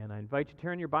invite you to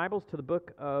turn your Bibles to the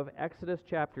book of Exodus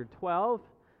chapter 12.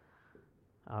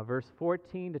 Verse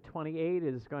 14 to 28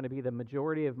 is going to be the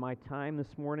majority of my time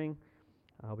this morning.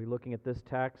 I'll be looking at this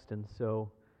text, and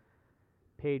so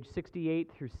page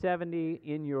 68 through 70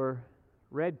 in your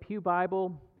red pew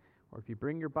Bible, or if you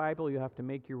bring your Bible, you have to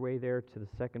make your way there to the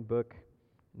second book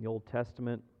in the Old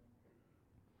Testament.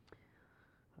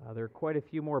 There are quite a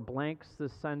few more blanks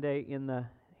this Sunday in the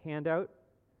handout,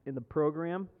 in the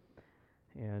program,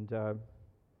 and I'm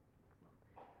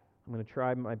going to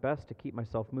try my best to keep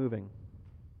myself moving.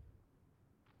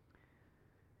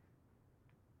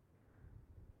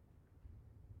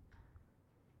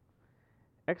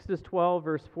 Exodus 12,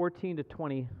 verse 14 to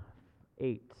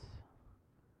 28.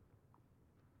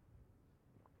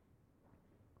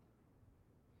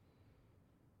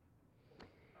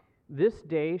 This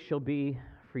day shall be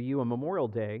for you a memorial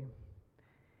day,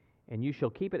 and you shall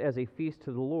keep it as a feast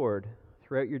to the Lord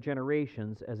throughout your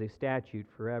generations, as a statute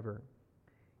forever.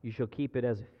 You shall keep it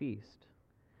as a feast.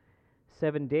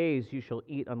 7 days you shall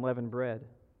eat unleavened bread.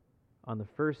 On the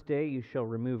first day you shall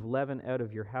remove leaven out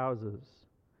of your houses.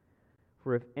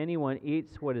 For if anyone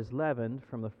eats what is leavened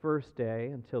from the first day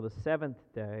until the seventh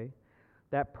day,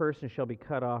 that person shall be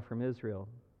cut off from Israel.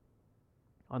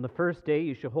 On the first day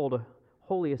you shall hold a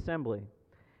holy assembly,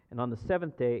 and on the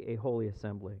seventh day a holy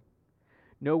assembly.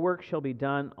 No work shall be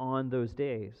done on those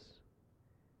days.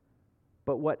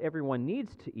 But what everyone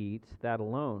needs to eat, that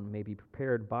alone may be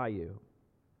prepared by you.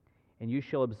 And you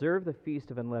shall observe the feast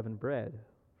of unleavened bread,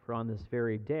 for on this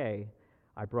very day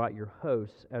I brought your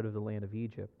hosts out of the land of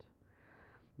Egypt.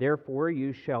 Therefore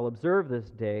you shall observe this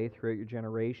day throughout your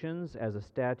generations as a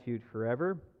statute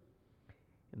forever.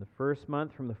 In the first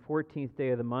month, from the 14th day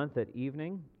of the month at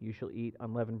evening, you shall eat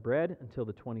unleavened bread until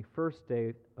the 21st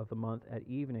day of the month at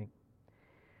evening.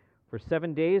 For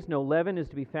 7 days no leaven is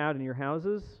to be found in your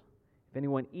houses. If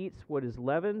anyone eats what is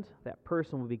leavened, that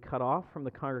person will be cut off from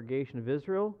the congregation of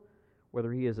Israel,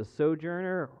 whether he is a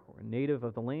sojourner or a native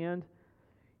of the land.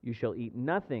 You shall eat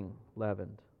nothing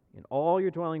leavened. In all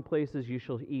your dwelling places you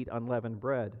shall eat unleavened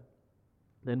bread.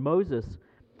 Then Moses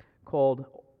called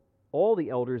all the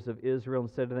elders of Israel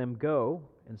and said to them, Go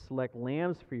and select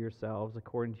lambs for yourselves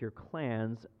according to your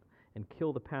clans, and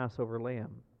kill the Passover lamb.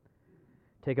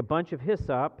 Take a bunch of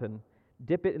hyssop and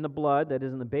dip it in the blood that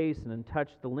is in the basin, and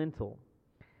touch the lintel,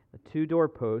 the 2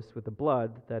 doorposts, with the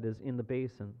blood that is in the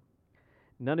basin.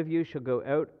 None of you shall go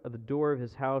out of the door of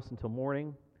his house until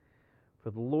morning,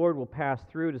 for the Lord will pass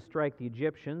through to strike the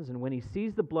Egyptians, and when he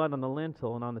sees the blood on the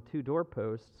lintel and on the 2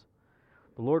 doorposts,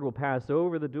 the Lord will pass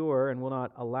over the door and will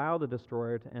not allow the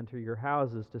destroyer to enter your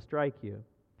houses to strike you.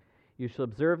 You shall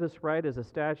observe this rite as a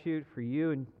statute for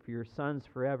you and for your sons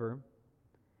forever.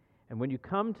 And when you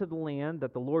come to the land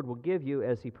that the Lord will give you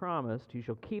as he promised, you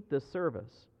shall keep this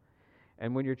service.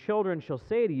 And when your children shall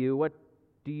say to you, What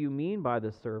do you mean by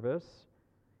this service?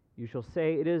 You shall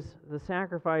say, It is the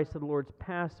sacrifice of the Lord's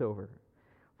Passover.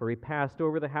 For he passed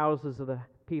over the houses of the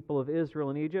people of Israel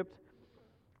in Egypt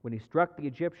when he struck the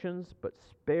Egyptians, but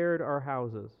spared our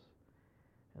houses.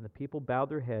 And the people bowed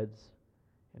their heads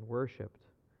and worshipped.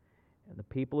 And the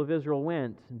people of Israel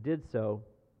went and did so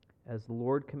as the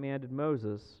Lord commanded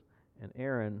Moses and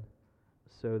Aaron,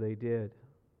 so they did.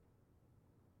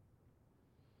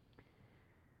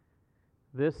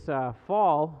 This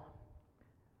fall,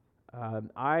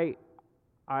 I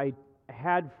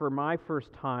had for my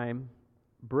first time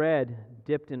bread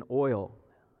dipped in oil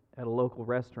at a local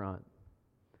restaurant.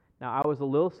 Now, I was a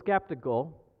little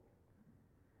skeptical.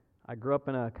 I grew up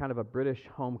in a kind of a British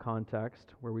home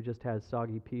context where we just had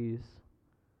soggy peas.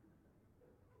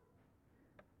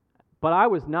 But I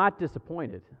was not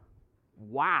disappointed.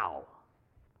 Wow,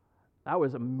 that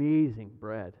was amazing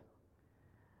bread.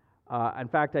 In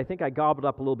fact, I think I gobbled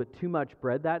up a little bit too much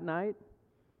bread that night.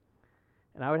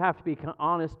 And I would have to be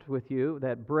honest with you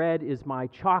that bread is my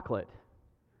chocolate.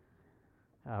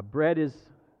 Bread is,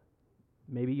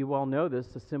 maybe you all know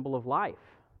this, a symbol of life.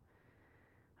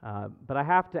 But I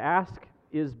have to ask,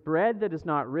 is bread that is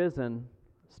not risen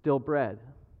still bread?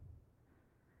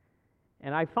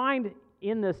 And I find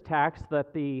in this text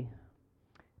that the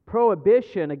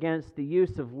prohibition against the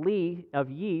use of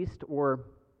yeast, or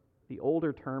the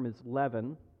older term is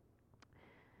leaven,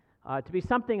 to be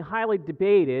something highly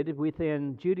debated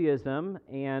within Judaism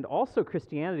and also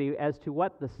Christianity as to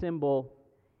what the symbol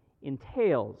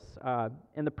entails,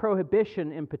 and the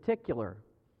prohibition in particular.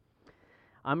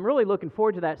 I'm really looking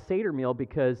forward to that Seder meal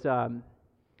because I'm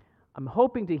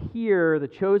hoping to hear the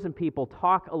chosen people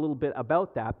talk a little bit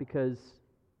about that, because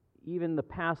even the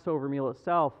Passover meal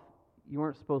itself, you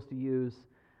weren't supposed to use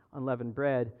unleavened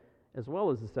bread as well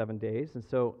as the 7 days. And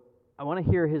so I want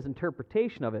to hear his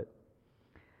interpretation of it.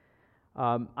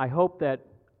 I hope that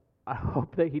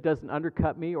he doesn't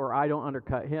undercut me or I don't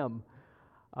undercut him,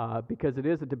 because it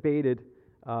is a debated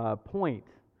point.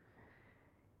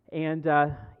 And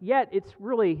yet it's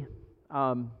really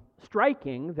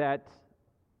striking that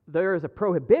there is a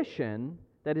prohibition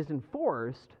that is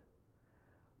enforced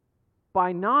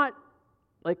by not,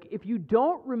 like, if you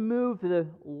don't remove the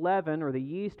leaven or the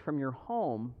yeast from your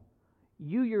home,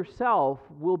 you yourself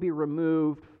will be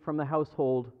removed from the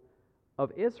household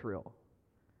of Israel.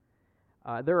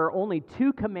 There are only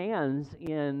 2 commands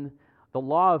in the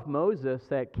law of Moses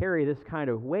that carry this kind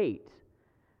of weight.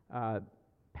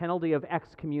 Penalty of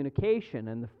excommunication.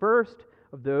 And the first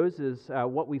of those is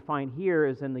what we find here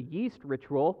is in the yeast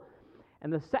ritual.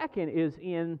 And the second is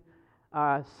in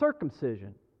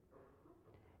circumcision.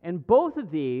 And both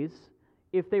of these,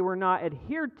 if they were not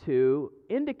adhered to,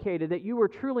 indicated that you were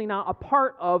truly not a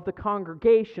part of the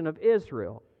congregation of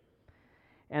Israel.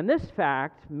 And this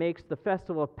fact makes the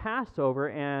festival of Passover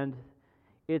and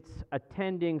its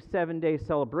attending 7-day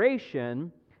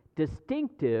celebration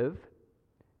distinctive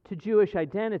to Jewish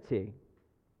identity.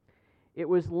 It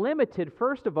was limited,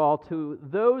 first of all, to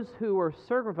those who were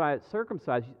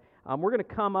circumcised. We're going to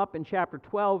come up in chapter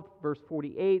 12, verse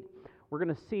 48. We're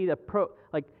going to see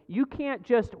you can't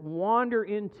just wander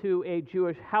into a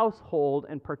Jewish household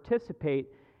and participate.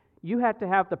 You have to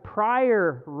have the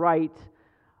prior rite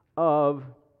of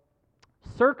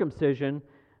circumcision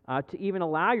to even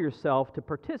allow yourself to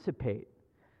participate.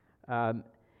 And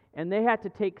they had to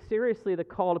take seriously the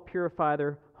call to purify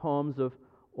their homes of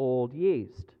old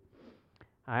yeast.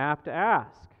 I have to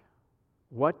ask,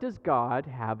 what does God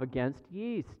have against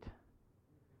yeast?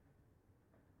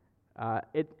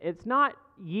 It's not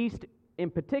yeast in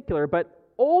particular, but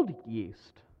old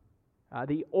yeast.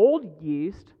 The old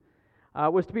yeast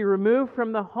was to be removed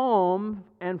from the home,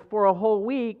 and for a whole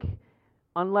week,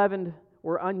 unleavened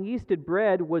or unyeasted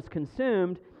bread was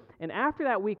consumed. And after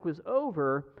that week was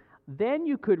over, then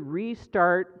you could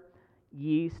restart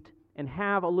yeast and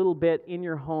have a little bit in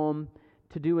your home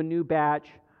to do a new batch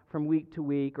from week to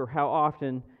week, or how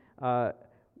often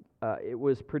it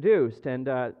was produced. And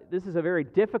this is a very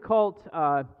difficult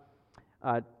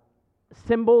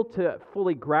symbol to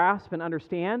fully grasp and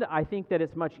understand. I think that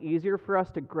it's much easier for us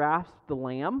to grasp the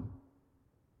lamb.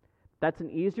 That's an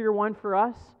easier one for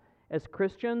us as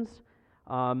Christians.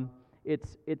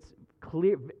 It's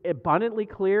clear, abundantly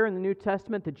clear in the New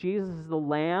Testament that Jesus is the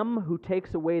Lamb who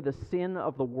takes away the sin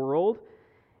of the world.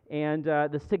 And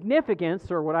the significance,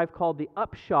 or what I've called the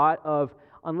upshot of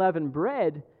unleavened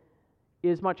bread,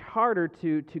 is much harder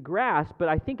to grasp, but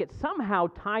I think it's somehow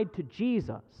tied to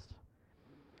Jesus.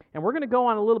 And we're going to go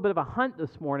on a little bit of a hunt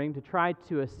this morning to try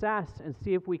to assess and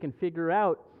see if we can figure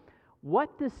out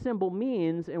what this symbol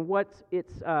means and what's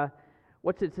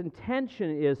its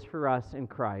intention is for us in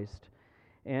Christ.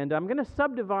 And I'm going to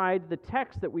subdivide the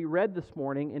text that we read this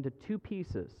morning into 2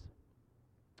 pieces.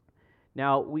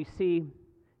 Now, we see,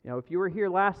 if you were here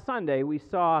last Sunday, we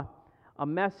saw a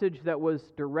message that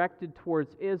was directed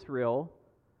towards Israel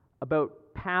about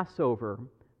Passover.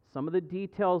 Some of the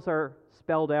details are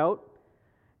spelled out.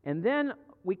 And then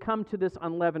we come to this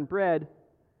unleavened bread,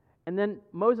 and then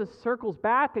Moses circles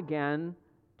back again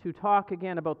to talk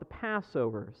again about the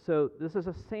Passover. So this is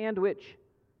a sandwich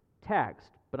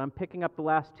text, but I'm picking up the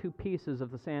last 2 pieces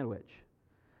of the sandwich.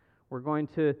 We're going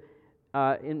to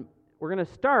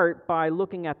start by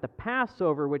looking at the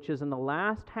Passover, which is in the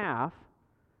last half.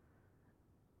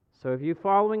 So if you're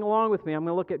following along with me, I'm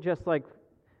going to look at just like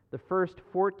the first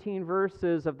 14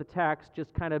 verses of the text,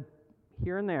 just kind of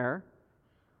here and there,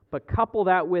 but couple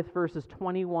that with verses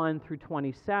 21 through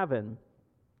 27.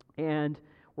 And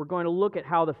we're going to look at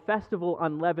how the festival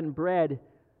unleavened bread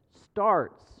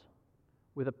starts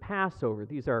with a Passover.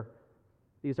 These are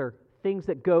things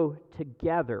that go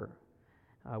together.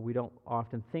 We don't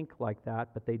often think like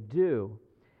that, but they do.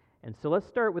 And so let's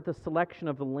start with the selection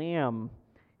of the lamb,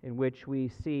 in which we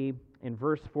see in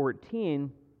verse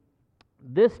 14,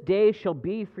 "This day shall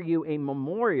be for you a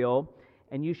memorial,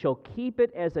 and you shall keep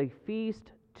it as a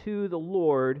feast to the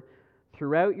Lord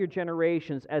throughout your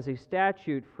generations as a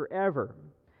statute forever."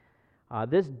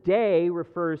 This day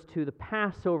refers to the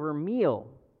Passover meal,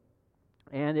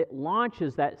 and it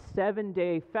launches that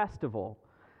 7-day festival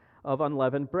of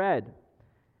unleavened bread.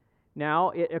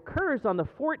 Now, it occurs on the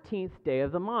 14th day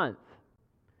of the month.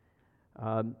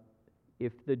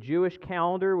 If the Jewish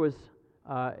calendar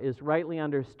is rightly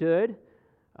understood,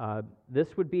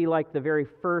 this would be like the very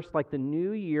first, like the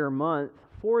New Year month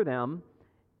for them.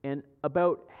 And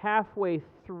about halfway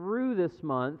through this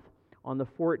month, on the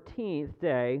 14th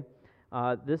day,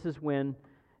 this is when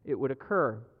it would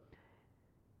occur.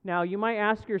 Now, you might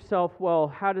ask yourself, well,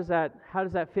 how does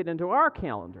that fit into our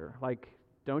calendar? Like,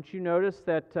 don't you notice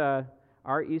that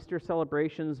our Easter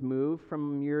celebrations move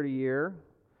from year to year?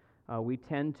 We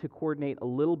tend to coordinate a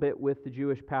little bit with the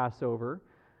Jewish Passover.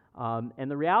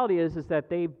 And the reality is that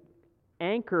they've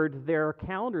anchored their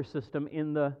calendar system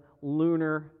in the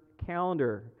lunar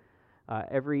calendar.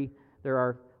 There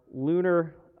are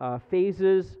lunar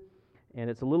phases, and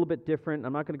it's a little bit different.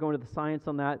 I'm not going to go into the science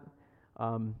on that.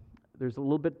 There's a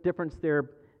little bit difference there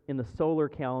in the solar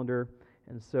calendar,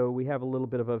 and so we have a little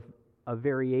bit of a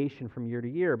variation from year to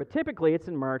year. But typically it's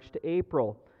in March to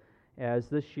April, as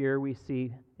this year we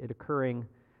see it occurring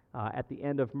at the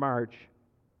end of March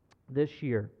this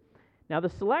year. Now, the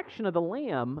selection of the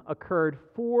lamb occurred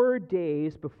 4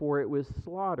 days before it was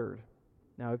slaughtered.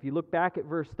 Now, if you look back at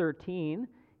verse 13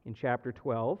 in chapter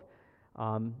 12,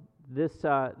 this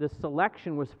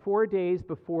selection was 4 days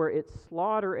before its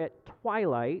slaughter at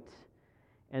twilight.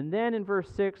 And then in verse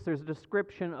 6, there's a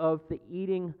description of the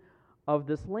eating of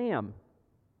this lamb.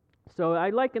 So I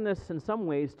liken this in some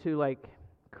ways to like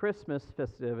Christmas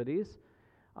festivities.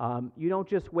 You don't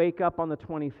just wake up on the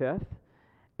 25th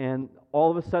and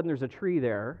all of a sudden there's a tree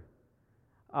there.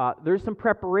 There's some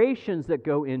preparations that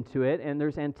go into it, and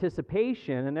there's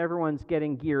anticipation, and everyone's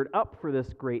getting geared up for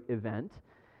this great event.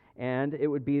 And it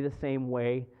would be the same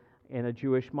way in a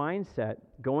Jewish mindset.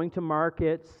 Going to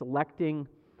market, selecting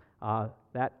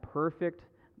that perfect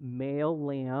male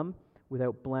lamb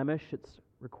without blemish. It's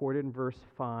recorded in verse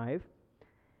 5.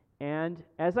 And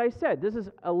as I said, this is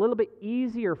a little bit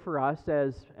easier for us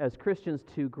as Christians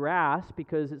to grasp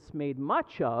because it's made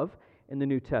much of in the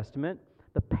New Testament,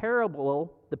 the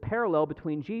parallel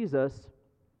between Jesus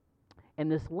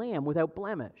and this lamb without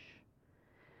blemish.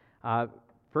 1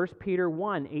 Peter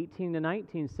 1,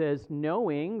 18-19 says,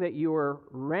 knowing that you are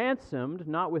ransomed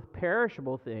not with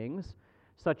perishable things,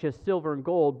 such as silver and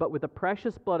gold, but with the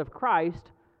precious blood of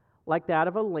Christ, like that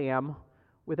of a lamb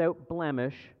without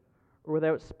blemish or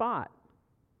without spot.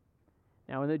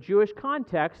 Now, in the Jewish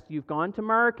context, you've gone to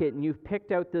market and you've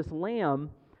picked out this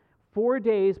lamb. 4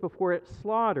 days before it's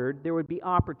slaughtered, there would be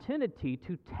opportunity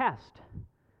to test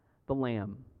the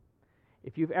lamb.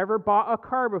 If you've ever bought a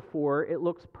car before, it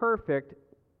looks perfect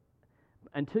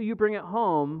until you bring it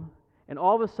home, and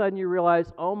all of a sudden you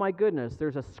realize, oh my goodness,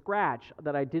 there's a scratch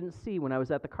that I didn't see when I was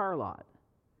at the car lot.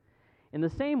 In the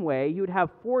same way, you would have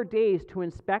 4 days to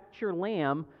inspect your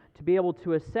lamb to be able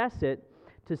to assess it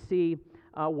to see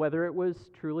whether it was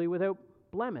truly without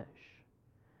blemish.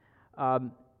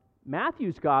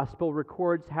 Matthew's gospel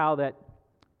records how that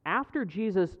after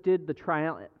Jesus did the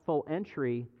triumphal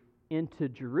entry into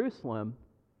Jerusalem,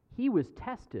 he was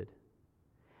tested.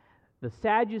 The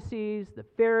Sadducees, the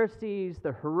Pharisees,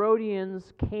 the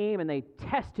Herodians came and they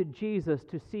tested Jesus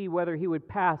to see whether he would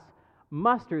pass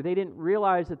muster. They didn't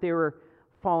realize that they were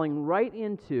falling right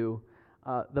into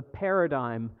the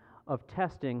paradigm of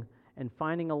testing and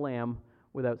finding a lamb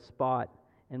without spot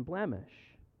and blemish.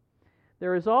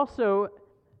 There is also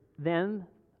then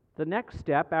the next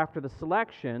step after the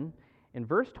selection. In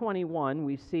verse 21,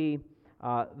 we see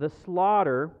the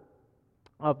slaughter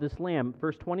of this lamb.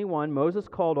 Verse 21, Moses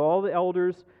called all the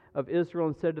elders of Israel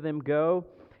and said to them, go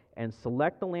and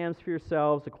select the lambs for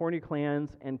yourselves according to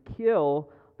clans and kill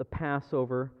the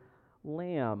Passover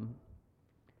lamb.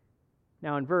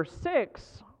 Now in verse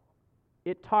 6,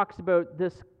 it talks about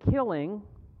this killing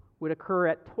would occur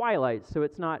at twilight, so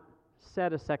it's not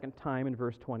said a second time in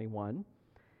verse 21.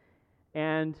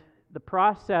 And the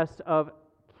process of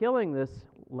killing this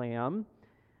lamb,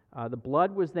 the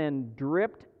blood was then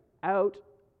dripped out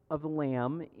of the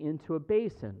lamb into a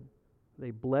basin.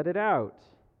 They bled it out.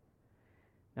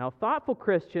 Now, thoughtful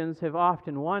Christians have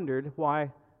often wondered why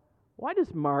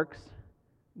does Mark's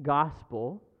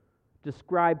gospel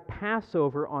describe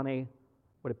Passover on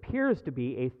what appears to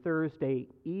be a Thursday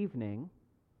evening?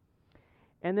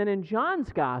 And then in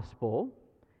John's gospel,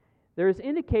 there is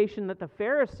indication that the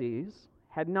Pharisees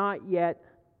had not yet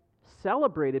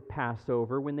celebrated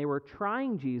Passover when they were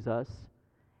trying Jesus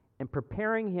and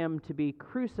preparing him to be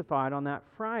crucified on that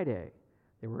Friday.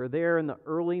 They were there in the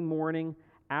early morning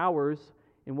hours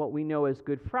in what we know as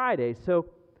Good Friday. So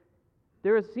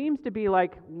there seems to be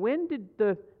like, when did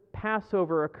the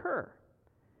Passover occur?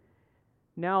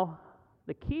 Now,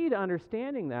 the key to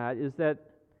understanding that is that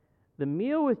the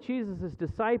meal with Jesus'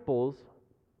 disciples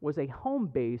was a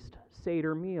home-based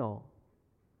Seder meal,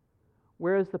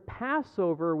 whereas the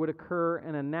Passover would occur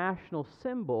in a national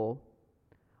symbol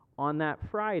on that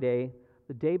Friday,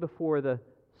 the day before the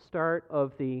start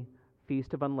of the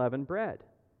Feast of Unleavened Bread.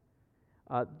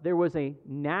 There was a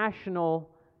national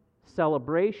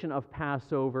celebration of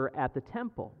Passover at the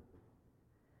temple.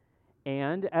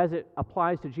 And as it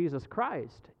applies to Jesus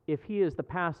Christ, if he is the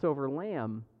Passover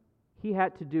lamb, he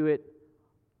had to do it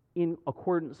in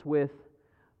accordance with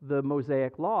the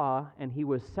Mosaic law, and he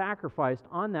was sacrificed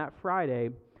on that Friday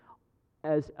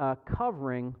as a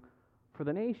covering for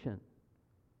the nation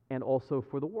and also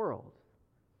for the world.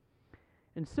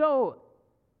 And so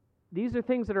these are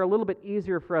things that are a little bit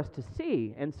easier for us to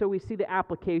see. And so we see the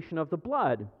application of the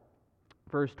blood.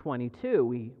 Verse 22,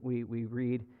 we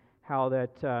read how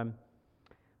that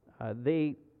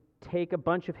they take a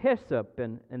bunch of hyssop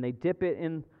and they dip it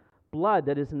in blood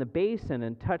that is in the basin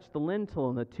and touch the lintel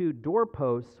and the two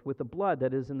doorposts with the blood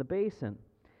that is in the basin.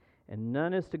 And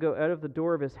none is to go out of the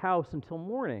door of his house until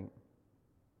morning.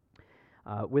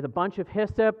 With a bunch of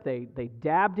hyssop, they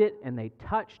dabbed it and they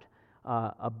touched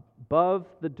above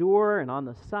the door and on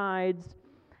the sides.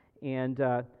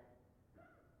 And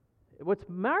what's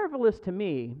marvelous to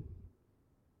me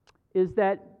is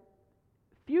that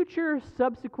future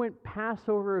subsequent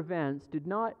Passover events did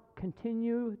not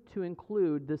continue to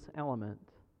include this element.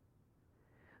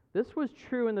 This was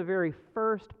true in the very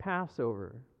first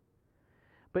Passover.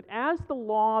 But as the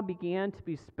law began to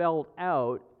be spelled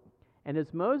out, and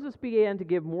as Moses began to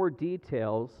give more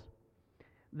details,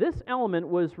 this element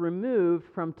was removed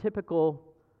from typical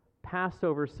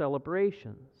Passover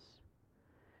celebrations.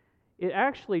 It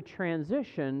actually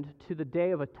transitioned to the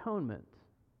Day of Atonement,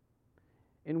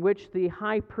 in which the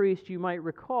high priest, you might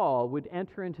recall, would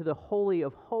enter into the Holy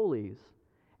of Holies,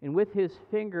 and with his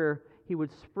finger he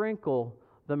would sprinkle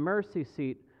the mercy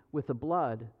seat with the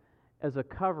blood as a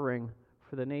covering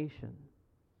for the nation.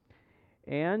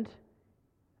 And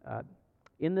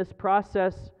in this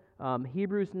process,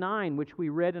 Hebrews 9, which we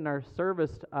read in our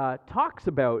service, talks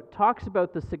about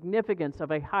the significance of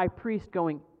a high priest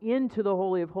going into the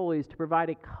Holy of Holies to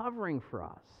provide a covering for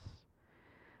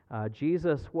us.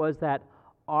 Jesus was that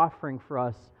offering for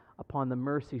us upon the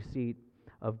mercy seat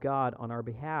of God on our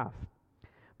behalf.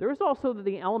 There is also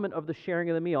the element of the sharing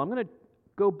of the meal. I'm going to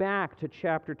go back to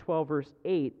chapter 12, verse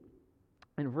 8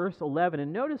 and verse 11,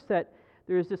 and notice that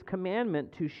there is this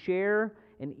commandment to share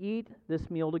and eat this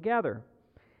meal together.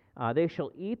 They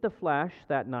shall eat the flesh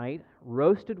that night,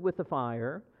 roasted with the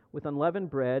fire, with unleavened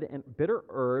bread and bitter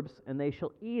herbs, and they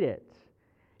shall eat it.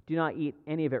 Do not eat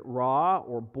any of it raw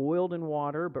or boiled in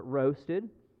water, but roasted,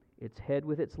 its head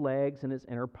with its legs and its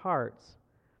inner parts.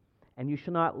 And you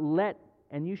shall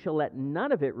let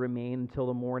none of it remain until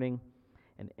the morning,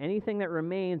 and anything that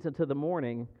remains until the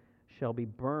morning shall be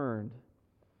burned.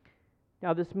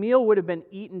 Now, this meal would have been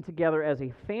eaten together as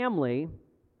a family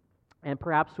and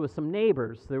perhaps with some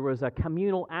neighbors. There was a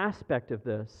communal aspect of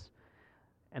this.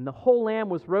 And the whole lamb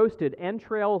was roasted,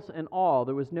 entrails and all.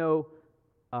 There was no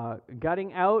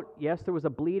gutting out. Yes, there was a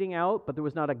bleeding out, but there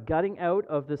was not a gutting out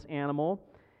of this animal.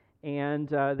 And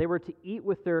they were to eat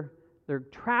with their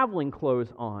traveling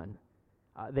clothes on.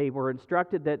 They were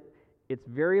instructed that it's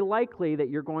very likely that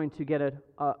you're going to get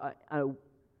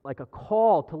a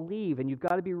call to leave, and you've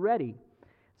got to be ready.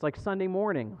 It's like Sunday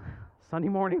morning. Sunday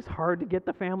morning's hard to get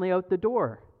the family out the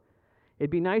door.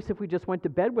 It'd be nice if we just went to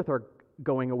bed with our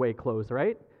going away clothes,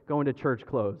 right? Going to church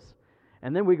clothes.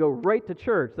 And then we go right to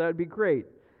church. That would be great.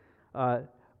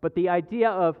 But the idea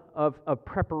of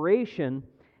preparation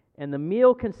and the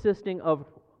meal consisting of,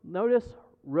 notice,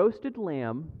 roasted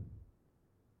lamb,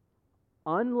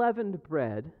 unleavened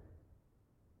bread,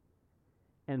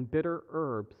 and bitter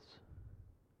herbs.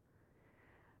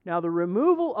 Now, the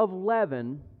removal of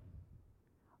leaven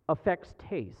affects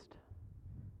taste.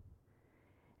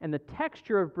 And the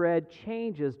texture of bread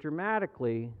changes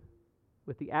dramatically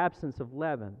with the absence of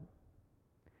leaven.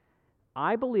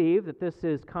 I believe that this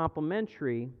is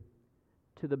complementary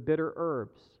to the bitter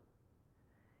herbs.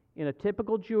 In a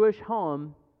typical Jewish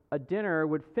home, a dinner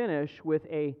would finish with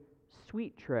a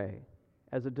sweet tray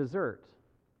as a dessert.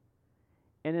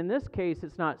 And in this case,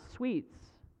 it's not sweets,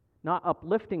 not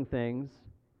uplifting things,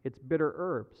 it's bitter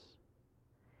herbs.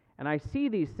 And I see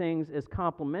these things as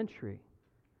complementary.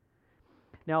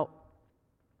 Now,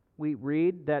 we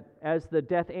read that as the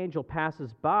death angel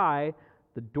passes by,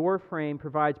 the door frame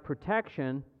provides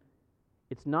protection.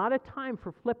 It's not a time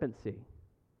for flippancy.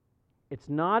 It's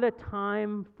not a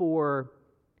time for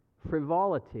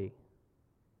frivolity.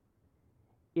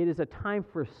 It is a time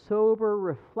for sober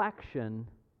reflection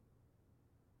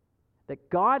that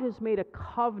God has made a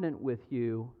covenant with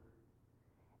you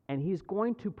and He's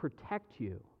going to protect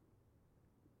you.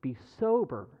 Be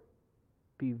sober.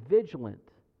 Be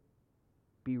vigilant.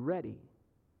 Be ready.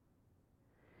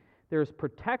 There's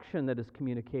protection that is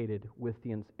communicated with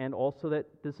and also that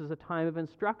this is a time of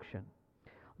instruction.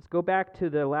 Let's go back to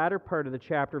the latter part of the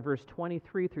chapter, verse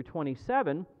 23 through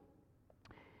 27,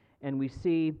 and we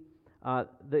see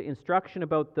The instruction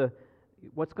about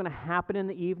what's going to happen in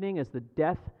the evening as the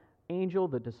death angel,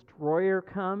 the destroyer,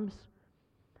 comes.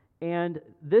 And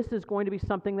this is going to be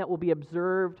something that will be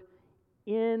observed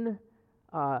in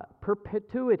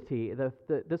perpetuity.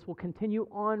 This will continue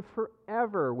on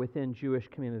forever within Jewish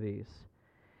communities.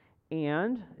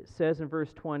 And it says in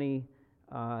verse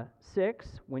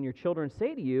 26, when your children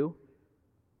say to you,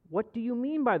 "What do you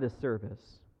mean by this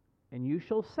service?" And you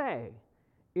shall say,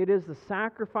 "It is the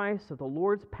sacrifice of the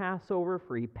Lord's Passover,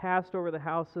 for he passed over the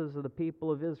houses of the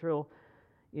people of Israel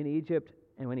in Egypt,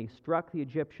 and when he struck the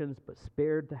Egyptians, but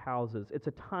spared the houses." It's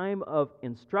a time of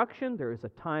instruction. There is a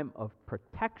time of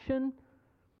protection.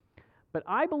 But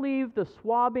I believe the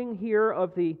swabbing here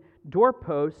of the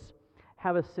doorposts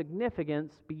have a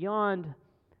significance beyond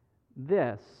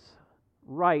this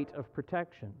rite of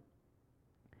protection.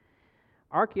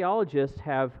 Archaeologists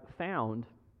have found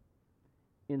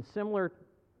in similar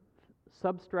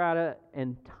substrata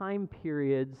and time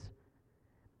periods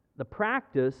the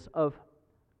practice of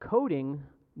coating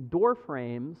door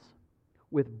frames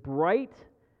with bright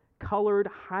colored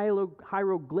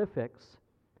hieroglyphics,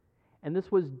 and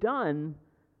this was done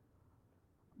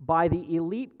by the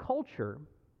elite culture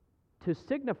to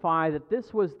signify that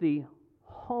this was the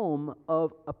home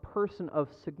of a person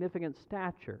of significant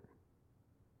stature.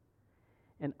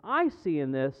 And I see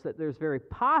in this that there's very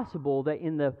possible that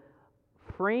in the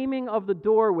framing of the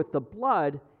door with the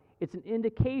blood, it's an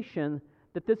indication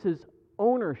that this is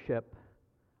ownership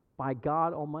by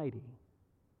God Almighty.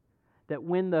 That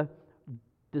when the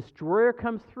destroyer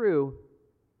comes through,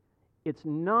 it's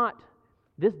not,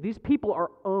 these people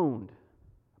are owned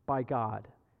by God,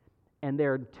 and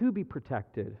they're to be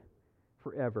protected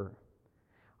forever.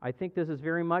 I think this is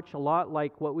very much a lot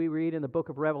like what we read in the book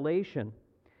of Revelation,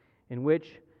 in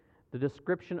which the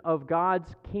description of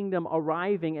God's kingdom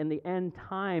arriving in the end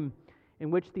time, in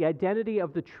which the identity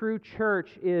of the true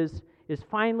church is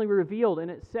finally revealed. And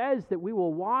it says that we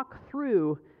will walk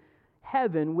through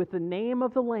heaven with the name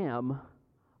of the Lamb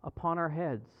upon our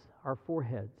heads, our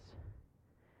foreheads.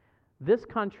 This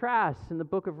contrasts in the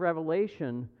book of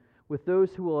Revelation with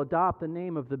those who will adopt the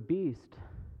name of the beast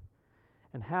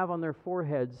and have on their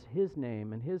foreheads his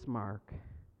name and his mark.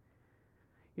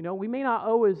 You know, we may not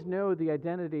always know the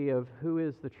identity of who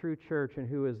is the true church and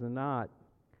who is the not,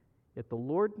 yet the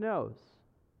Lord knows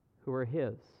who are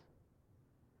his,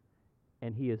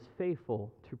 and he is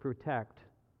faithful to protect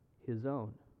his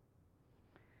own.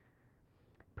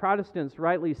 Protestants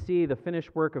rightly see the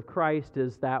finished work of Christ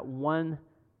as that one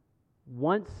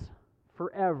once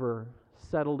forever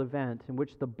settled event in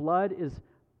which the blood is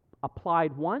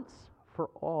applied once for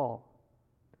all.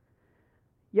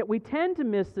 Yet we tend to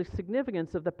miss the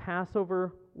significance of the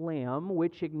Passover lamb,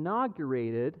 which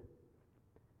inaugurated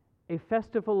a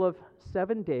festival of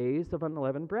 7 days of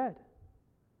unleavened bread.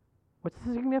 What's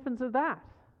the significance of that?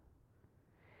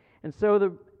 And so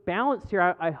the balance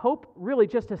here, I hope really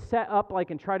just to set up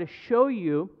and try to show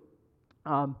you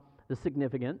the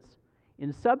significance.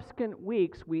 In subsequent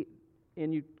weeks,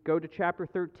 and you go to chapter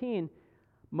 13,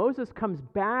 Moses comes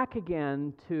back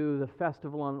again to the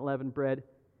festival of unleavened bread,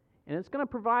 and it's going to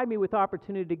provide me with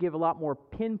opportunity to give a lot more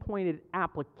pinpointed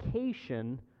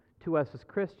application to us as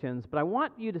Christians. But I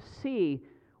want you to see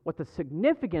what the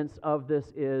significance of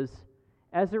this is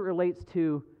as it relates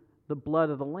to the blood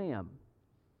of the Lamb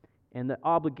and the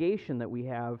obligation that we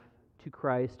have to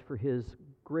Christ for his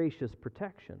gracious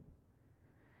protection.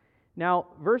 Now,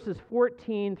 verses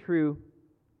 14 through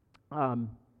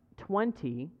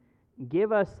 20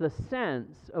 give us the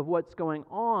sense of what's going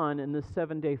on in this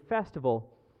 7-day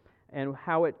festival and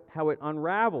how it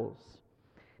unravels.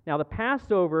 Now, the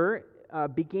Passover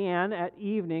began at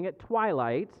evening, at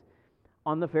twilight,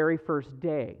 on the very first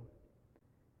day.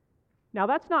 Now,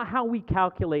 that's not how we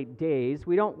calculate days.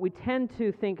 We tend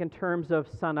to think in terms of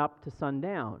sun up to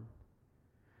sundown.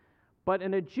 But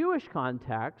in a Jewish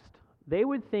context, they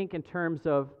would think in terms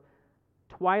of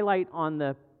twilight on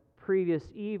the previous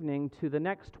evening to the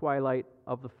next twilight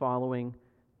of the following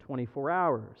 24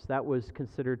 hours. That was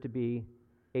considered to be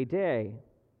a day.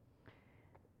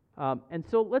 And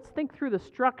so let's think through the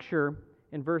structure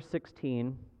in verse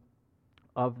 16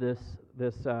 of this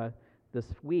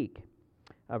week.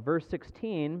 Verse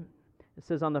 16, it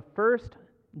says, "On the first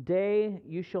day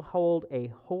you shall hold a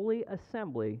holy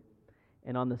assembly,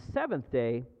 and on the seventh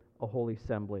day a holy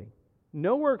assembly.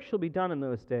 No work shall be done in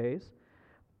those days,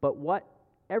 but what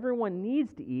everyone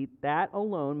needs to eat, that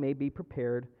alone may be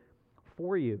prepared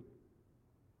for you.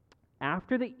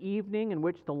 After the evening in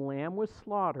which the lamb was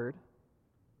slaughtered,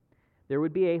 there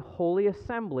would be a holy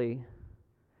assembly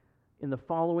in the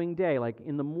following day." Like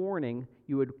in the morning,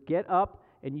 you would get up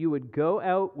and you would go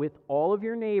out with all of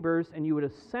your neighbors, and you would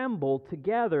assemble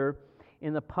together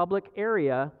in the public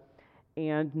area,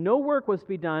 and no work was to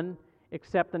be done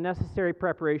except the necessary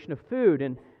preparation of food.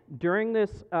 And during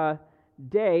this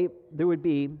day, there would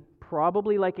be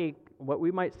probably what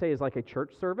we might say is like a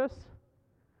church service.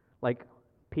 Like,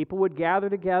 people would gather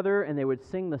together and they would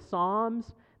sing the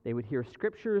Psalms, they would hear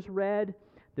scriptures read,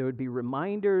 there would be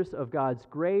reminders of God's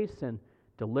grace and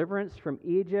deliverance from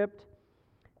Egypt.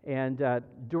 And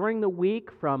during the week,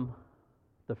 from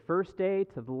the first day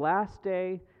to the last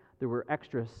day, there were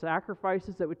extra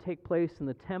sacrifices that would take place in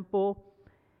the temple.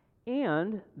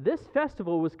 And this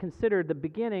festival was considered the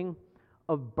beginning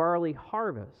of barley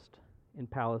harvest in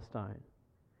Palestine.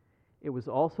 It was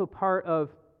also part of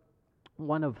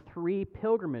one of 3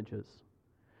 pilgrimages.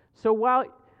 So while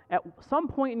at some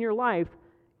point in your life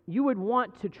you would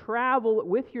want to travel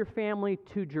with your family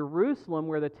to Jerusalem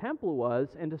where the temple was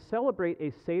and to celebrate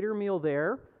a Seder meal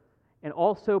there and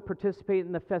also participate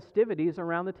in the festivities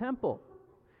around the temple.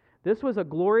 This was a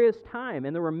glorious time,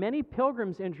 and there were many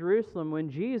pilgrims in Jerusalem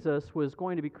when Jesus was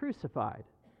going to be crucified.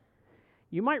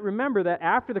 You might remember that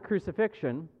after the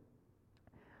crucifixion,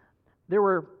 there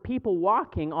were people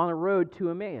walking on a road to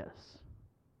Emmaus.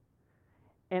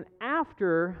 And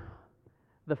after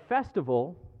the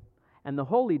festival and the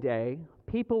holy day,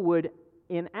 people would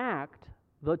enact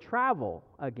the travel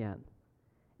again.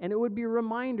 And it would be a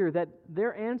reminder that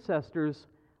their ancestors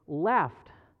left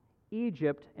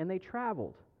Egypt and they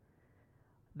traveled.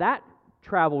 That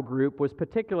travel group was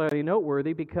particularly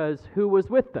noteworthy because who was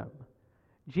with them?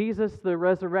 Jesus, the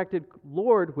resurrected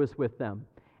Lord, was with them.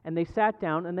 And they sat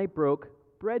down and they broke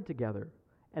bread together.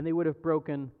 And they would have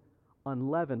broken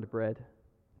unleavened bread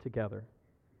together.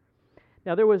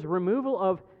 Now, there was removal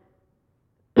of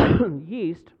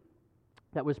yeast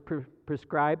that was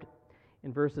prescribed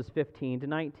in verses 15 to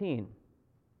 19.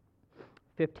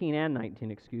 15 and 19,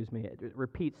 excuse me. It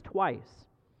repeats twice.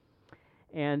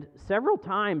 And several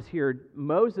times here,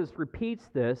 Moses repeats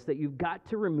this, that you've got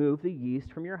to remove the yeast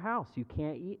from your house. You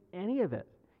can't eat any of it.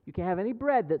 You can't have any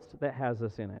bread that has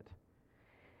this in it.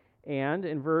 And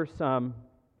in verse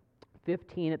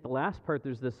 15, at the last part,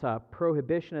 there's this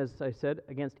prohibition, as I said,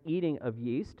 against eating of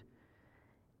yeast.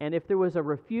 And if there was a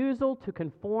refusal to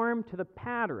conform to the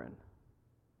pattern,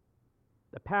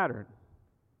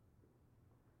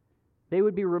 they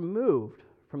would be removed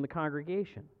from the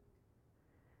congregation.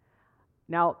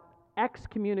 Now,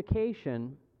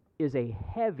 excommunication is a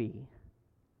heavy,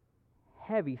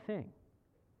 heavy thing.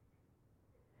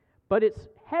 But it's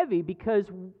heavy because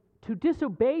to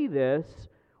disobey this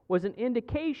was an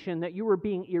indication that you were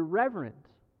being irreverent,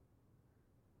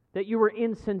 that you were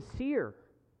insincere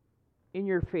in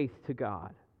your faith to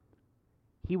God.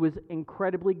 He was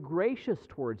incredibly gracious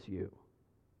towards you.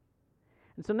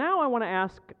 And so now I want to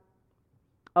ask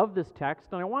of this text,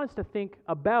 and I want us to think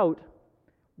about,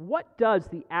 what does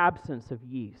the absence of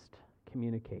yeast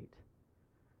communicate?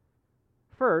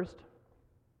 First,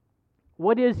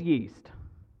 what is yeast?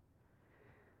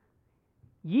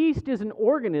 Yeast is an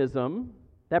organism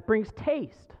that brings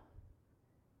taste.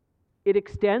 It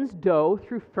extends dough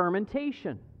through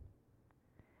fermentation.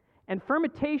 And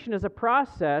fermentation is a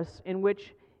process in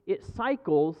which it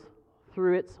cycles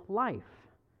through its life.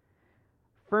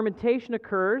 Fermentation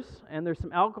occurs, and there's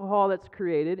some alcohol that's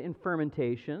created in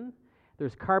fermentation.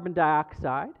 There's carbon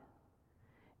dioxide.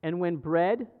 And when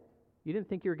bread, you didn't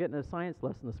think you were getting a science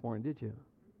lesson this morning, did you?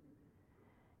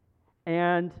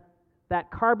 And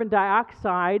that carbon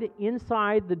dioxide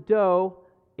inside the dough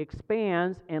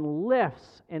expands and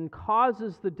lifts and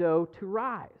causes the dough to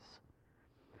rise.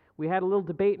 We had a little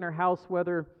debate in our house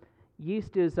whether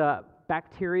yeast is a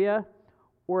bacteria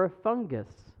or a fungus.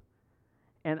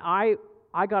 And I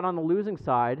got on the losing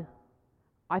side.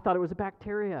 I thought it was a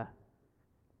bacteria.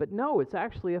 But no, it's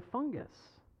actually a fungus.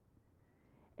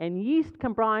 And yeast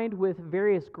combined with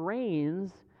various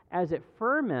grains as it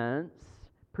ferments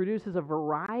produces a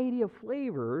variety of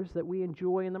flavors that we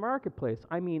enjoy in the marketplace.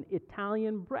 I mean,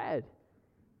 Italian bread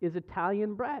is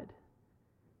Italian bread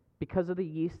because of the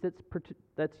yeast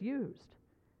that's used.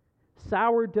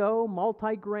 Sourdough,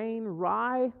 multigrain,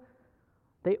 rye,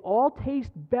 they all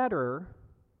taste better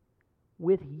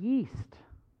with yeast.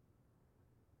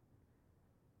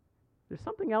 There's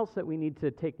something else that we need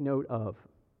to take note of.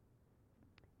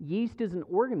 Yeast is an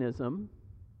organism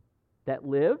that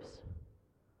lives,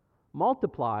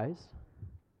 multiplies,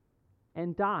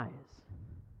 and dies.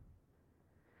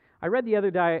 I read the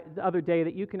other day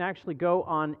that you can actually go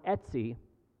on Etsy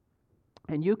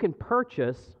and you can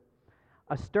purchase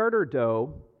a starter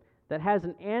dough that has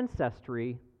an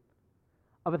ancestry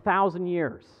of 1,000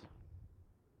 years.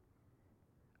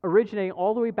 originating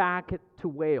all the way back to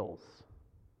Wales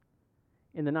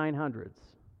in the 900s.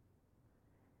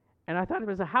 And I thought to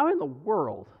myself, how in the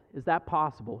world is that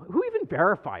possible? Who even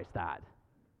verifies that?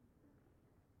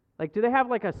 Like, do they have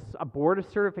like a board of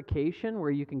certification where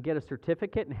you can get a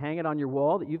certificate and hang it on your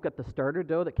wall that you've got the starter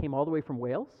dough that came all the way from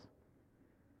Wales?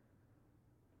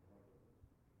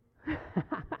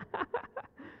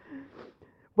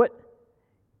 But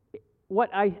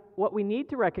what we need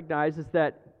to recognize is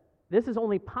that this is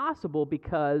only possible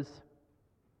because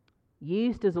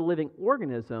yeast is a living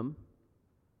organism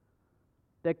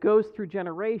that goes through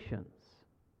generations.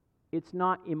 It's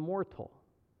not immortal.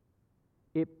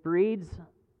 It breeds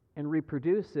and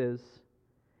reproduces.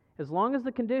 As long as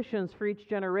the conditions for each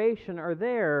generation are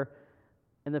there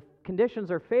and the conditions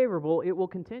are favorable, it will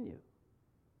continue.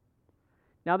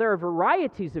 Now, there are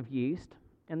varieties of yeast,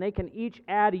 and they can each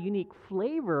add a unique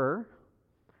flavor.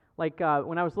 Like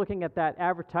when I was looking at that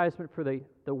advertisement for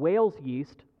the Wales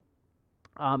yeast,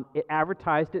 it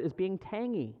advertised it as being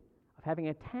tangy, of having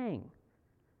a tang.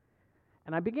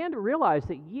 And I began to realize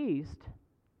that yeast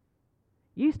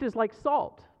is like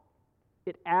salt.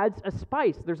 It adds a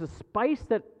spice. There's a spice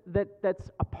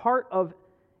that's a part of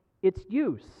its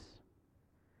use.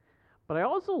 But I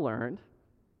also learned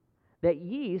that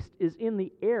yeast is in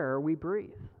the air we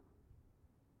breathe.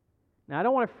 Now, I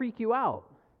don't want to freak you out,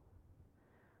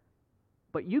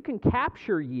 but you can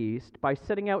capture yeast by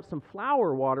setting out some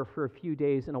flour water for a few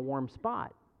days in a warm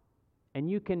spot. And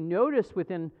you can notice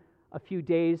within a few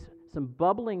days some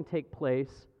bubbling take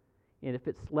place, and if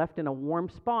it's left in a warm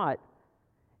spot,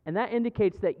 and that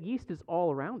indicates that yeast is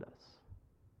all around us.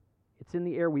 It's in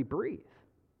the air we breathe.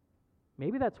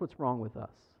 Maybe that's what's wrong with us.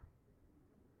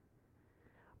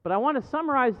 But I want to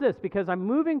summarize this because I'm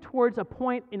moving towards a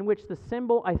point in which the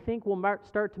symbol, I think, will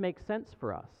start to make sense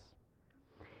for us.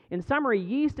 In summary,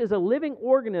 yeast is a living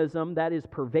organism that is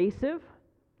pervasive,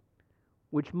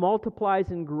 which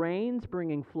multiplies in grains,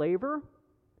 bringing flavor.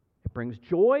 It brings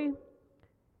joy,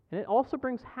 and it also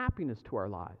brings happiness to our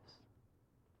lives.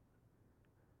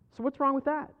 So what's wrong with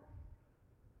that?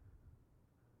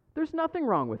 There's nothing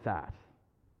wrong with that.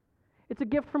 It's a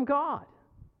gift from God.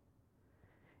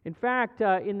 In fact,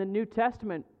 in the New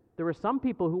Testament, there were some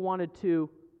people who wanted to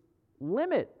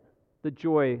limit the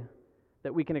joy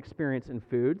that we can experience in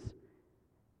foods.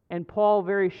 And Paul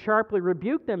very sharply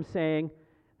rebuked them, saying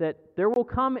that there will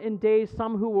come in days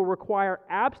some who will require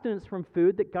abstinence from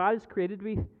food that God has created to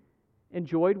be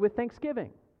enjoyed with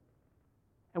thanksgiving.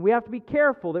 And we have to be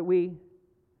careful that we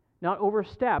not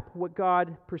overstep what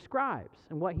God prescribes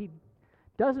and what He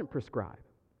doesn't prescribe.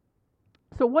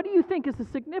 So what do you think is the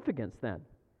significance then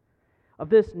of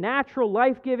this natural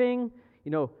life-giving,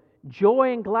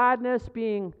 joy and gladness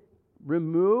being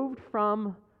removed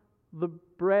from the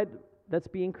bread that's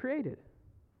being created?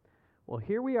 Well,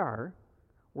 here we are.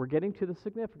 We're getting to the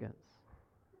significance.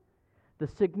 The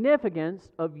significance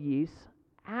of yeast's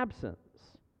absence.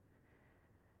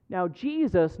 Now,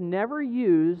 Jesus never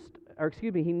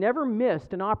he never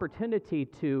missed an opportunity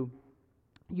to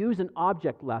use an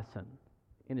object lesson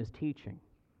in his teaching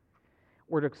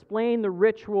or to explain the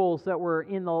rituals that were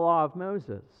in the law of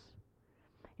Moses.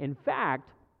 In fact,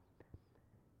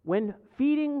 when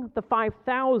feeding the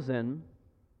 5,000,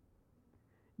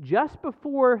 just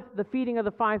before the feeding of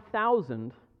the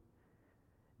 5,000,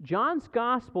 John's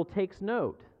gospel takes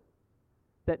note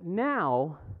that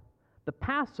now the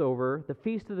Passover, the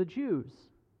feast of the Jews,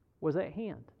 was at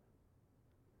hand.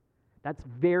 That's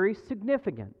very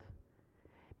significant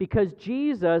because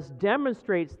Jesus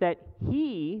demonstrates that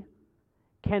He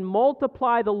can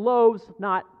multiply the loaves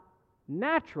not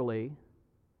naturally,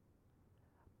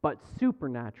 but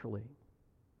supernaturally.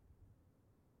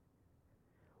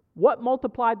 What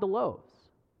multiplied the loaves?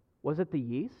 Was it the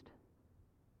yeast?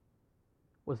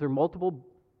 Was there multiple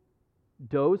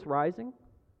doughs rising?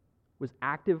 Was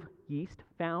active yeast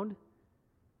found?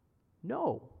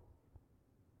 No.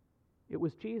 It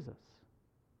was Jesus.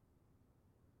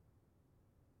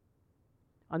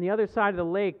 On the other side of the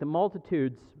lake, the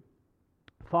multitudes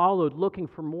followed looking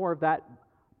for more of that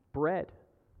bread.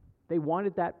 They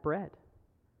wanted that bread.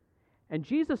 And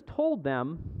Jesus told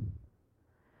them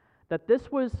that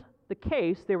this was the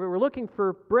case. They were looking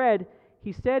for bread.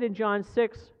 He said in John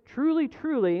 6, "Truly,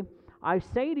 truly, I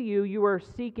say to you, you are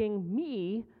seeking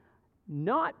me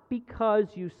not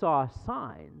because you saw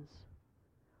signs,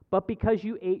 but because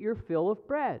you ate your fill of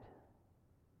bread.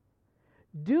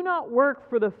 Do not work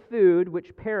for the food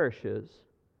which perishes,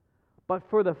 but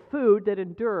for the food that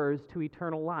endures to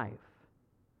eternal life.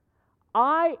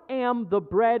 I am the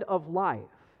bread of life,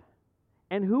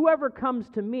 and whoever comes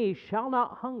to me shall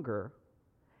not hunger,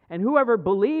 and whoever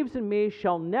believes in me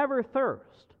shall never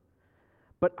thirst.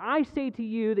 But I say to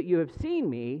you that you have seen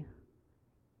me,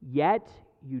 yet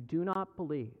you do not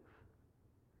believe.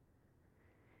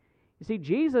 You see,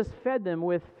 Jesus fed them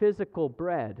with physical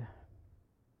bread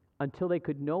until they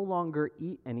could no longer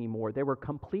eat anymore. They were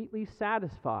completely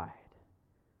satisfied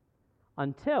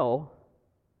until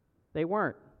they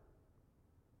weren't.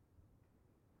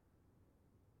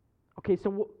 Okay,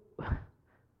 so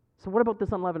what about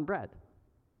this unleavened bread?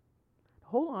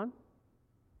 Hold on.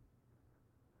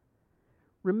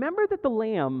 Remember that the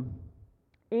lamb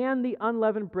and the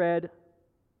unleavened bread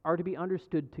are to be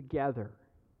understood together.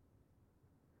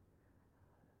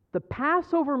 The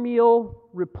Passover meal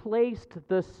replaced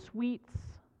the sweets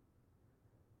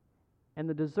and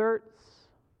the desserts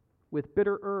with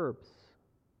bitter herbs.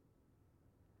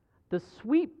 The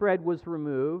sweet bread was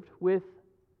removed with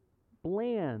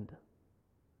bland,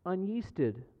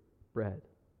 unyeasted bread.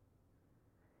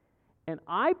 And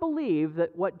I believe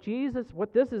that what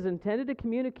this is intended to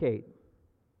communicate,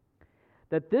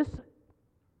 that this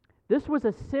was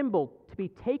a symbol to be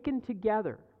taken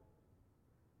together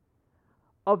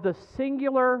of the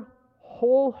singular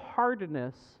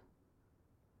wholeheartedness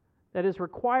that is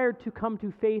required to come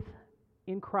to faith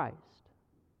in Christ.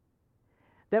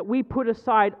 That we put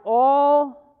aside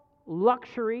all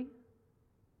luxury,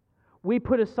 we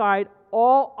put aside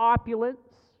all opulence,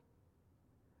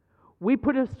 we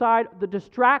put aside the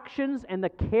distractions and the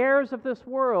cares of this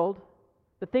world,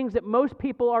 the things that most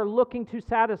people are looking to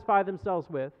satisfy themselves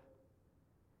with,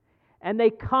 and they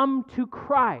come to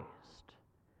Christ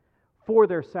for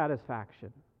their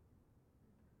satisfaction.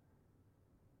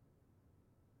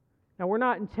 Now, we're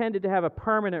not intended to have a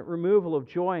permanent removal of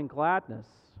joy and gladness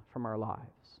from our lives.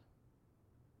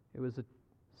 It was a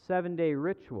 7-day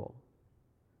ritual.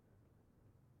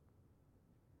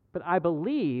 But I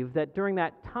believe that during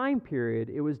that time period,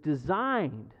 it was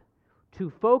designed to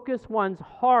focus one's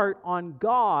heart on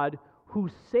God who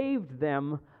saved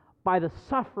them by the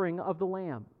suffering of the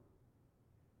Lamb.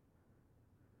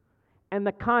 And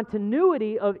the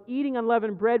continuity of eating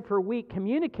unleavened bread for a week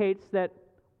communicates that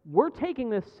we're taking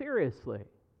this seriously.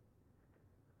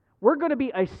 We're going to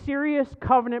be a serious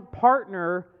covenant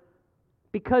partner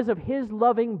because of His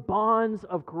loving bonds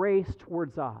of grace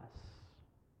towards us.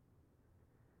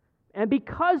 And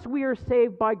because we are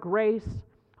saved by grace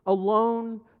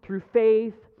alone through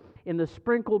faith in the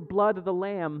sprinkled blood of the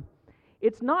Lamb,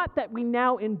 it's not that we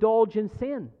now indulge in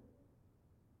sin.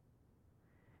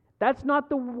 That's not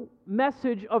the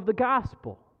message of the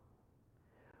gospel.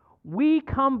 We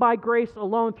come by grace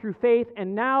alone through faith,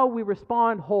 and now we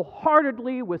respond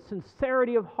wholeheartedly with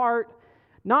sincerity of heart,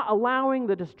 not allowing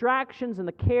the distractions and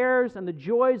the cares and the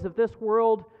joys of this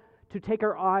world to take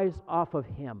our eyes off of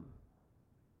Him.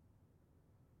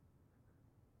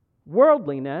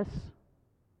 Worldliness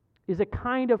is a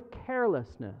kind of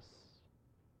carelessness.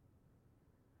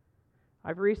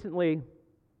 I've recently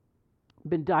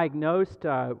been diagnosed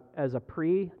as a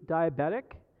pre-diabetic.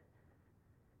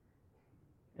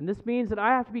 And this means that I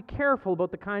have to be careful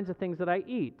about the kinds of things that I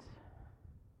eat.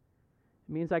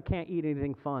 It means I can't eat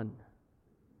anything fun.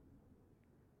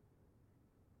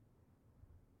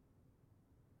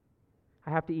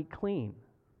 I have to eat clean.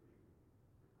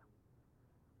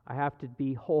 I have to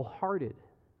be wholehearted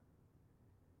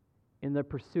in the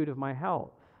pursuit of my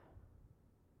health.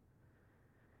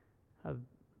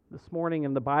 This morning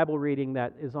in the Bible reading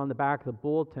that is on the back of the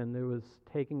bulletin, it was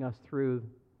taking us through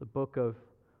the book of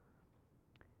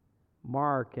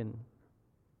Mark, and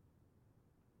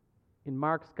in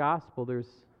Mark's gospel there's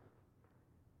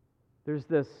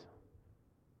this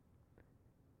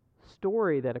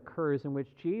story that occurs in which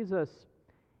Jesus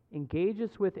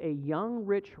engages with a young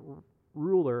rich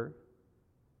ruler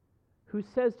who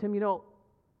says to him,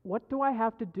 what do I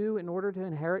have to do in order to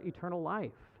inherit eternal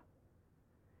life?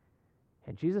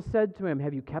 And Jesus said to him,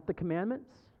 have you kept the commandments?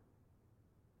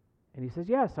 And he says,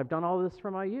 yes, I've done all this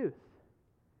from my youth.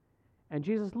 And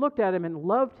Jesus looked at him and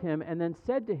loved him and then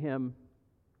said to him,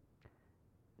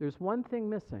 there's one thing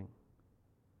missing.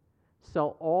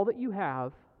 Sell all that you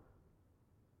have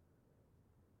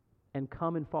and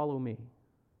come and follow me.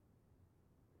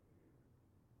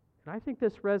 And I think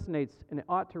this resonates, and it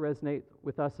ought to resonate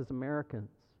with us as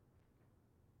Americans.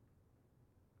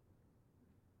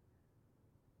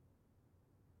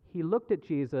 He looked at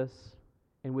Jesus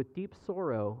and with deep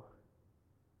sorrow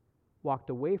walked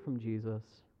away from Jesus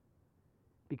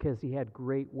because he had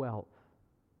great wealth.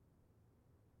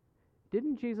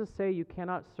 Didn't Jesus say you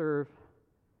cannot serve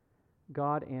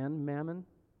God and mammon?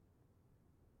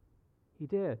 He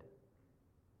did.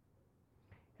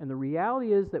 And the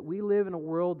reality is that we live in a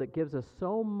world that gives us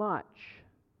so much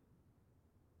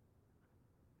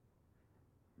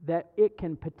that it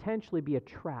can potentially be a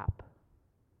trap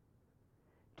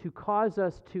to cause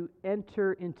us to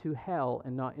enter into hell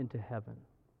and not into heaven.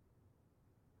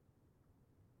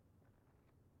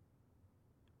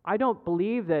 I don't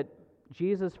believe that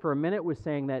Jesus for a minute was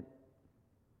saying that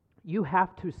you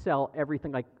have to sell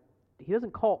everything. Like, he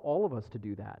doesn't call all of us to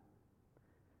do that.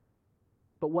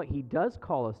 But what he does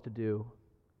call us to do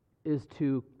is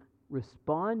to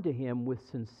respond to him with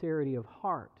sincerity of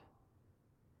heart,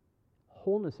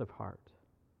 wholeness of heart.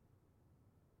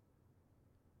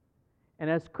 And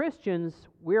as Christians,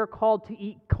 we are called to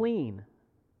eat clean.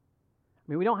 I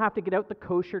mean, we don't have to get out the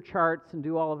kosher charts and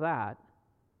do all of that.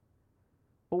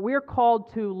 But we're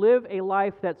called to live a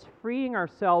life that's freeing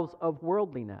ourselves of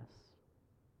worldliness.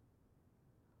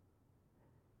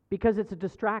 Because it's a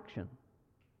distraction.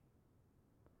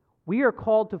 We are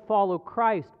called to follow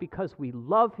Christ because we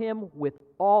love him with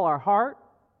all our heart,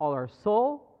 all our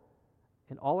soul,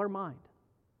 and all our mind.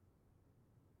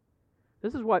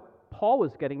 This is what Paul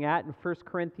was getting at in 1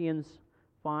 Corinthians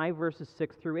 5, verses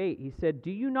 6 through 8. He said,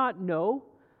 "Do you not know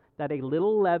that a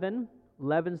little leaven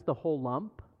leavens the whole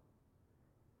lump?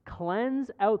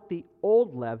 Cleanse out the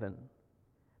old leaven,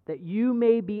 that you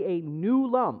may be a new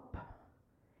lump,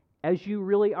 as you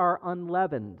really are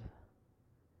unleavened.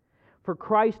 For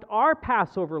Christ, our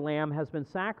Passover lamb, has been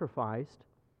sacrificed.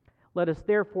 Let us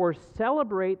therefore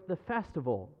celebrate the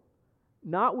festival,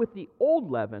 not with the old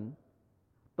leaven,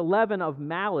 the leaven of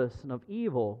malice and of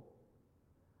evil,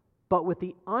 but with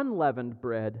the unleavened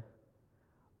bread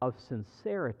of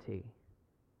sincerity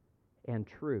and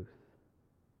truth."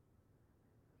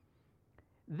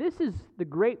 This is the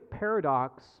great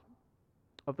paradox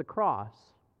of the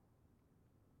cross.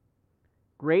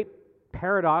 Great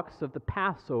paradox of the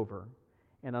Passover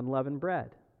and unleavened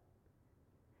bread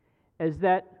is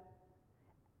that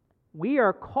we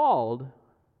are called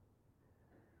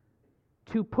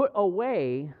to put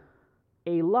away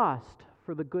a lust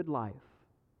for the good life.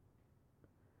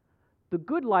 The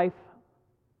good life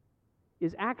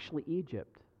is actually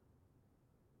Egypt.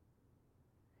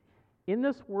 In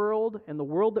this world and the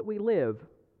world that we live,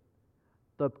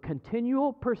 the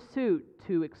continual pursuit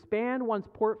to expand one's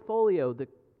portfolio, the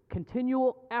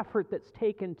continual effort that's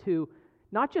taken to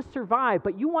not just survive,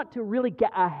 but you want to really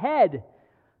get ahead.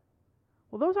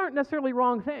 Well, those aren't necessarily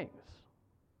wrong things.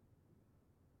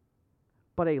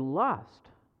 But a lust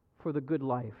for the good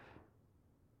life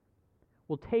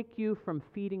will take you from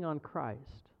feeding on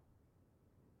Christ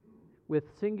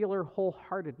with singular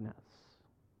wholeheartedness,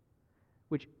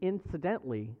 which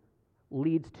incidentally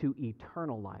leads to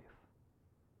eternal life,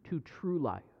 to true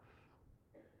life.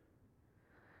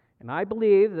 And I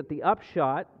believe that the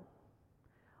upshot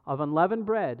of unleavened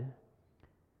bread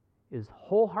is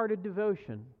wholehearted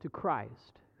devotion to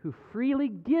Christ, who freely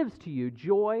gives to you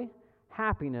joy,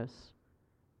 happiness,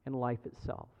 and life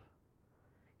itself.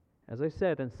 As I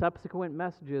said, in subsequent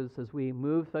messages, as we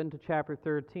move into chapter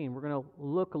 13, we're going to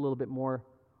look a little bit more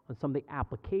on some of the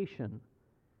application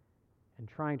and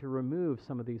trying to remove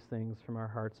some of these things from our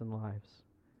hearts and lives.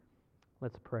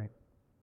 Let's pray.